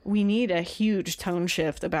we need a huge tone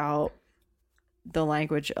shift about the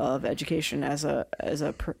language of education as a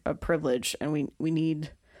privilege, and we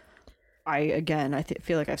need. I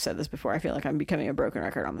feel like I've said this before. I feel like I'm becoming a broken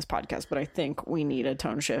record on this podcast, but I think we need a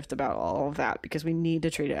tone shift about all of that, because we need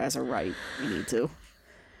to treat it as a right. We need to.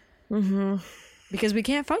 Because we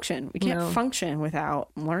can't function. We can't function without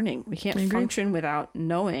learning. We can't function without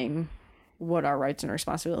knowing what our rights and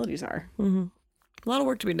responsibilities are. A lot of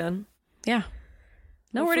work to be done. Yeah.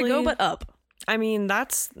 Nowhere to go but up. I mean,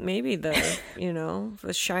 that's maybe the,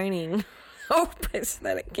 the shining hope is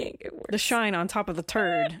that it can't get worse. The shine on top of the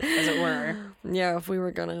turd, as it were. Yeah, if we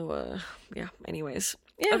were gonna, anyways.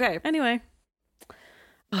 Yeah, okay. Anyway.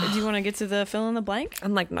 Do you want to get to the fill in the blank?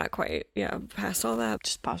 I'm like, not quite. Yeah, past all that.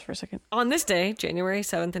 Just pause for a second. On this day, January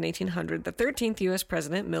 7th in 1800, the 13th U.S.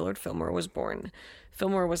 President, Millard Fillmore, was born.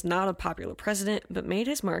 Fillmore was not a popular president, but made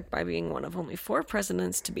his mark by being one of only 4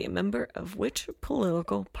 presidents to be a member of which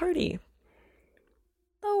political party?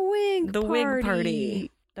 The Whig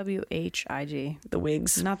Party. W-H-I-G. The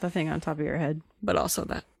Whigs. Not the thing on top of your head. But also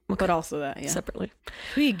that. Okay. But also that, yeah. Separately.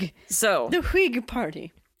 Whig. So. The Whig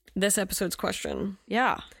Party. This episode's question.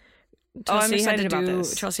 Yeah. Chelsea I'm excited about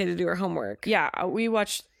this. Chelsea had to do her homework. Yeah, we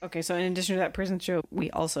watched... Okay, so in addition to that prison show,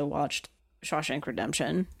 we also watched Shawshank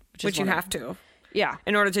Redemption. Which you have to. Yeah.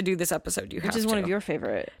 In order to do this episode, you have to. Which is one of your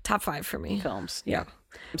favorite... Top 5 for me. Films. Yeah.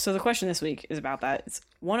 So the question this week is about that. It's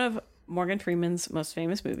one of Morgan Freeman's most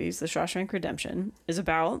famous movies, The Shawshank Redemption, is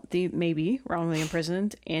about the maybe wrongly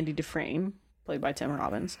imprisoned Andy Dufresne, played by Tim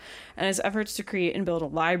Robbins, and his efforts to create and build a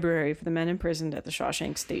library for the men imprisoned at the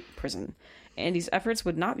Shawshank State Prison. Andy's efforts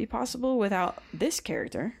would not be possible without this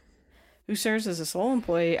character, who serves as a sole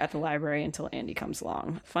employee at the library until Andy comes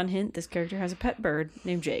along. Fun hint, this character has a pet bird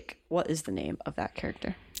named Jake. What is the name of that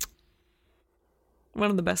character? One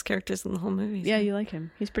of the best characters in the whole movie. Yeah, you like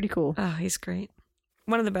him. He's pretty cool. Oh, he's great.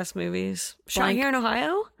 One of the best movies. Shot Blank. here in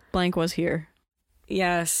Ohio? Blank was here.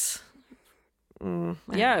 Yes.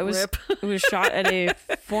 Yeah, it was. Rip. It was shot at a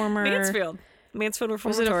former Mansfield Was it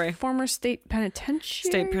Reformatory. a former state penitentiary?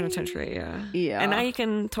 State penitentiary, yeah. Yeah. And now you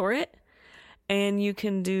can tour it, and you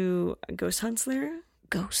can do ghost hunts there.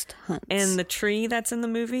 Ghost hunts. And the tree that's in the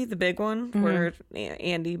movie, the big one, where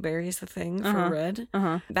Andy buries the thing for Red,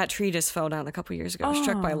 that tree just fell down a couple years ago. It was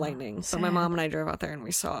struck by lightning. So my sad. mom and I drove out there and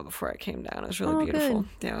we saw it before it came down. It was really beautiful.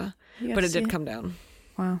 good. Yeah. You got But to it see did come down.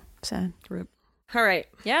 Wow, sad. Rip. All right.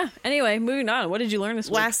 Yeah. Anyway, moving on. What did you learn this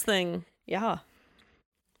week? Last thing. Yeah.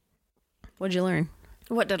 What did you learn?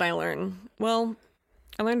 What did I learn? Well,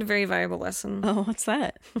 I learned a very valuable lesson. Oh, what's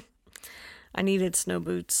that? I needed snow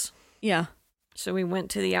boots. Yeah. So we went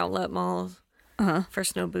to the outlet mall for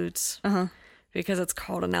snow boots because it's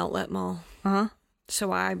called an outlet mall.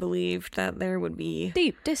 So I believed that there would be...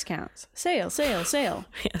 Deep discounts. Sale, sale, sale.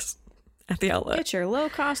 Yes, at the outlet. Get your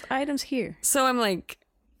low-cost items here. So I'm like,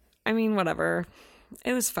 I mean, whatever.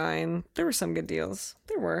 It was fine. There were some good deals.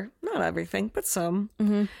 There were. Not everything, but some.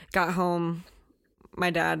 Got home. My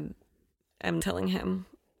dad, I'm telling him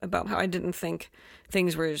about how I didn't think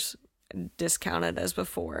things were as discounted as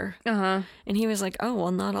before. And he was like, oh,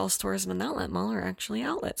 well, not all stores in an outlet mall are actually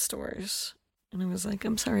outlet stores. And I was like,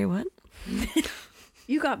 I'm sorry, what?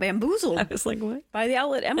 You got bamboozled I was like, what? by the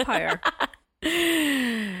outlet empire.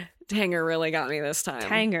 Tanger really got me this time.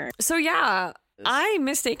 Tanger. So yeah, I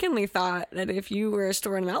mistakenly thought that if you were a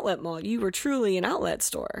store in an outlet mall, you were truly an outlet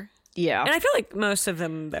store. Yeah. And I feel like most of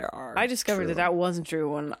them there are. I discovered true. that wasn't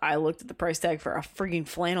true when I looked at the price tag for a freaking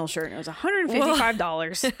flannel shirt and it was $155. I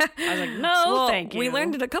was like, no, Well, thank you. We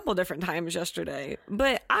learned it a couple different times yesterday,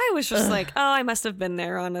 but I was just like, oh, I must have been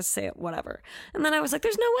there on a sale, whatever. And then I was like,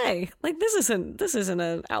 there's no way. Like this isn't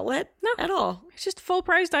an outlet at all. It's just full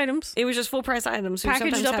priced items It was just full price items who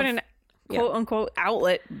packaged sometimes up in have- an quote unquote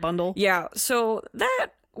outlet bundle. Yeah, so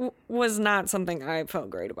that was not something I felt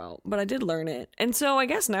great about, but I did learn it. And so I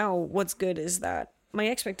guess now what's good is that my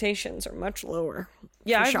expectations are much lower.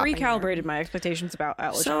 Yeah, for I've shopping recalibrated there. my expectations about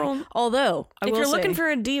outlet So, shopping. Although, If you're looking for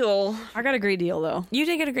a deal, I got a great deal though. you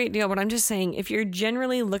did get a great deal, but I'm just saying if you're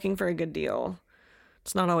generally looking for a good deal,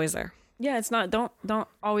 it's not always there. Yeah, it's not. Don't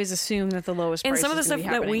always assume that the lowest And price some of the is gonna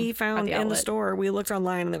stuff be that we happening at found in the outlet. store, we looked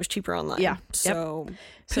online and it was cheaper online. Yeah. So,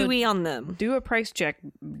 So- pooey on them. Do a price check.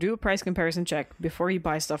 Do a price comparison check before you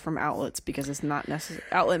buy stuff from outlets because it's not necessary.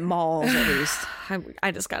 Outlet malls, at least.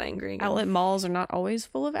 I just got angry again. Outlet malls are not always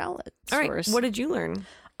full of outlet All right, stores. what did you learn?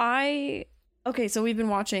 Okay, so we've been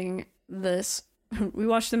watching this. We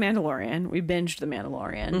watched The Mandalorian. We binged The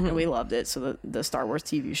Mandalorian, and we loved it. So the Star Wars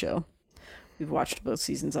TV show. We've watched both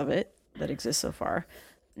seasons of it that exist so far.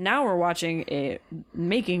 Now we're watching a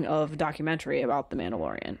making of documentary about The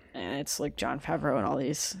Mandalorian, and it's like Jon Favreau and all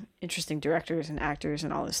these interesting directors and actors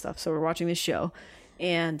and all this stuff. So we're watching this show,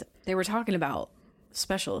 and they were talking about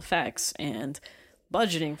special effects and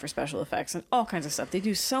budgeting for special effects and all kinds of stuff. They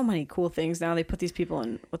do so many cool things now. They put these people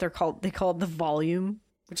in what they call it the volume,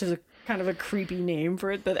 which is a kind of a creepy name for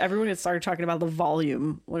it. But everyone had started talking about the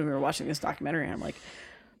volume when we were watching this documentary. And I'm like,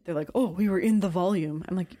 they're like, oh, we were in the volume.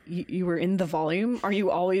 I'm like, you were in the volume? Are you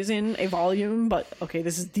always in a volume? But okay,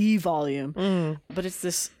 this is the volume. But it's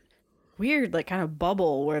this weird like kind of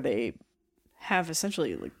bubble where they have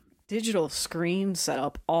essentially like digital screens set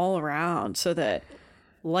up all around so that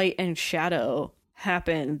light and shadow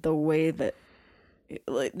happen the way that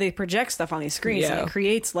like, they project stuff on these screens and it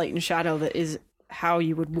creates light and shadow that is how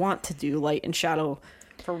you would want to do light and shadow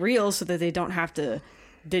for real so that they don't have to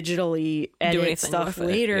digitally edit anything stuff with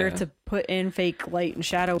it, later yeah. to put in fake light and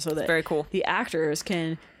shadow so that Very cool. the actors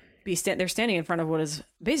can be they're standing in front of what is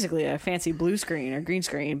basically a fancy blue screen or green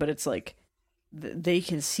screen, but it's like they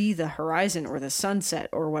can see the horizon or the sunset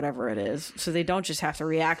or whatever it is, so they don't just have to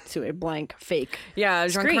react to a blank fake. Yeah,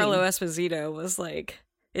 screen. Giancarlo Esposito was like,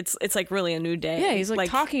 it's like really a new day. Yeah, he's like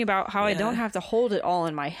talking about how I don't have to hold it all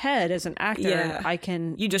in my head as an actor. Yeah. I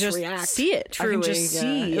can You just react. see it. Truly, I can just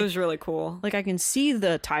see. It was really cool. Like I can see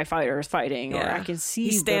the TIE fighters fighting, or I can see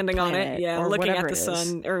he's standing the on planet, it, or looking whatever at the it is.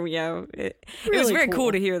 sun, or it was Really very cool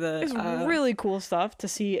cool to hear the. It's really cool stuff to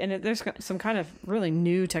see, and there's some kind of really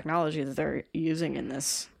new technology that they're using in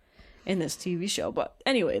this TV show. But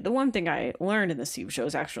anyway, the one thing I learned in this TV show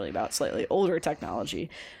is actually about slightly older technology,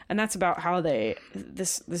 and that's about how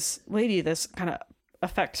this lady, this kind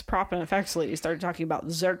of prop and effects lady, started talking about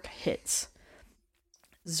Zerk hits.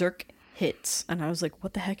 hits, and I was like,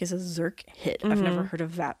 what the heck is a Zerk hit? I've never heard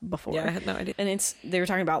of that before. Yeah, I had no idea. And they were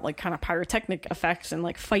talking about like kind of pyrotechnic effects and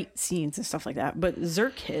like fight scenes and stuff like that. But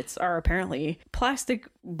Zerk hits are apparently plastic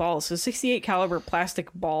balls, so 68 caliber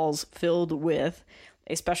plastic balls filled with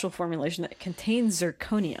a special formulation that contains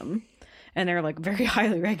zirconium, and they're like very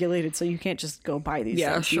highly regulated, so you can't just go buy these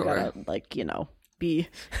things. Sure. You gotta like, you know, be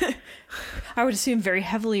I would assume very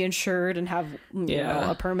heavily insured and have you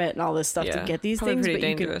know, a permit and all this stuff to get these Probably things, pretty but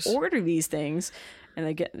dangerous. you can order these things.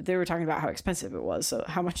 And they were talking about how expensive it was, so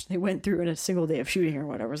how much they went through in a single day of shooting or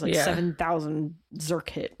whatever. It was like 7,000 Zerk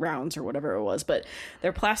hit rounds or whatever it was. But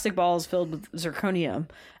they're plastic balls filled with zirconium.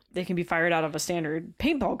 They can be fired out of a standard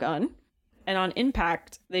paintball gun, and on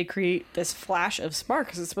impact, they create this flash of spark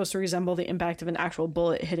because it's supposed to resemble the impact of an actual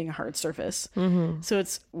bullet hitting a hard surface. So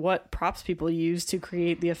it's what props people use to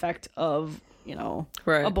create the effect of, you know,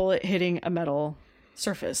 a bullet hitting a metal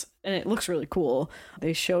surface, and it looks really cool.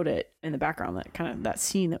 They showed it in the background, that kind of that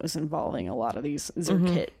scene that was involving a lot of these Zerk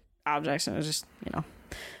hit objects, and it was just, you know,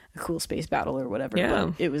 a cool space battle or whatever.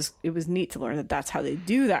 But it was neat to learn that that's how they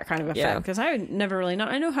do that kind of effect, because I never really know.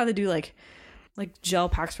 I know how they do like gel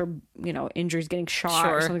packs for, you know, injuries, getting shot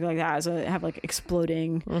or something like that, so they have like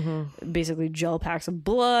exploding basically gel packs of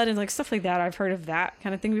blood and like stuff like that. I've heard of that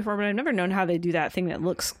kind of thing before, but I've never known how they do that thing that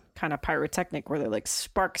looks kind of pyrotechnic, where they're like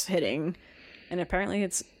sparks hitting. And apparently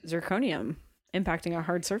it's zirconium impacting a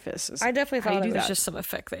hard surface. I definitely thought it was just some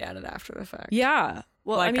effect they added after the fact. Yeah.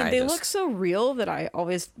 Well, like, I mean, they look so real that I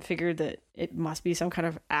always figured that it must be some kind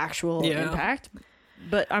of actual impact.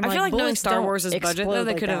 But I feel like knowing Star Wars' budget, though,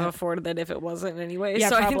 they like could have afforded it if it wasn't anyway. Yeah,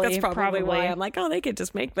 so I think that's probably why I'm like, oh, they could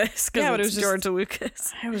just make this because it's George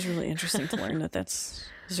Lucas. It was really interesting to learn that that's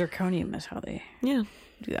zirconium is how they do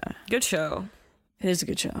that. Good show. It is a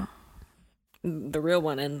good show. The real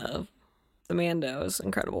one in the Mando is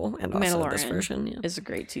incredible, and also this version is a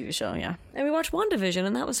great TV show. Yeah, and we watched WandaVision,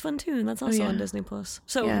 and that was fun too, and that's also on Disney Plus.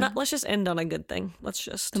 So let's just end on a good thing. Let's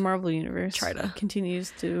just the Marvel Universe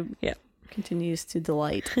continues to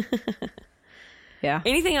delight. Yeah.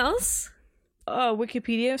 Anything else?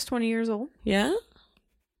 Wikipedia is 20 years old. Yeah.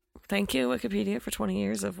 Thank you, Wikipedia, for 20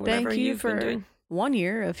 years of whatever you've been doing. 1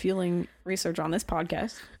 year of fueling research on this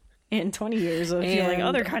podcast. And 20 years of fueling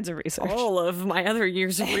other kinds of research. All of my other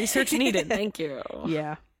years of research needed. Thank you.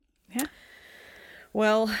 Yeah.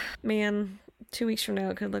 Well, man, 2 weeks from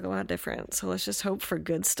now it could look a lot different. So let's just hope for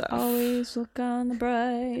good stuff. Always look on the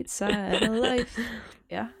bright side of life.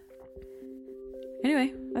 Yeah.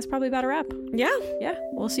 Anyway, that's probably about a wrap. Yeah. Yeah.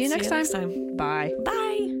 We'll see you next time. Bye.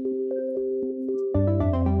 Bye.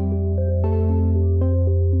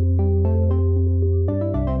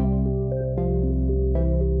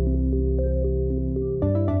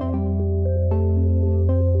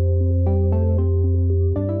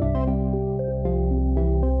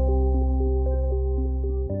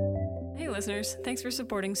 Listeners, thanks for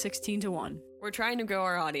supporting 16 to 1. We're trying to grow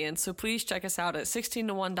our audience, so please check us out at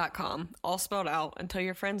 16to1.com, all spelled out, and tell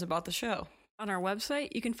your friends about the show. On our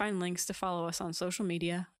website, you can find links to follow us on social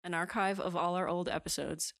media, an archive of all our old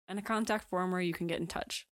episodes, and a contact form where you can get in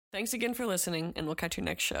touch. Thanks again for listening, and we'll catch you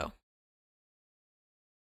next show.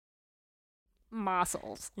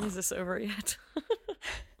 Muscles. Is this over yet?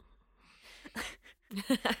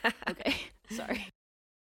 Okay, sorry.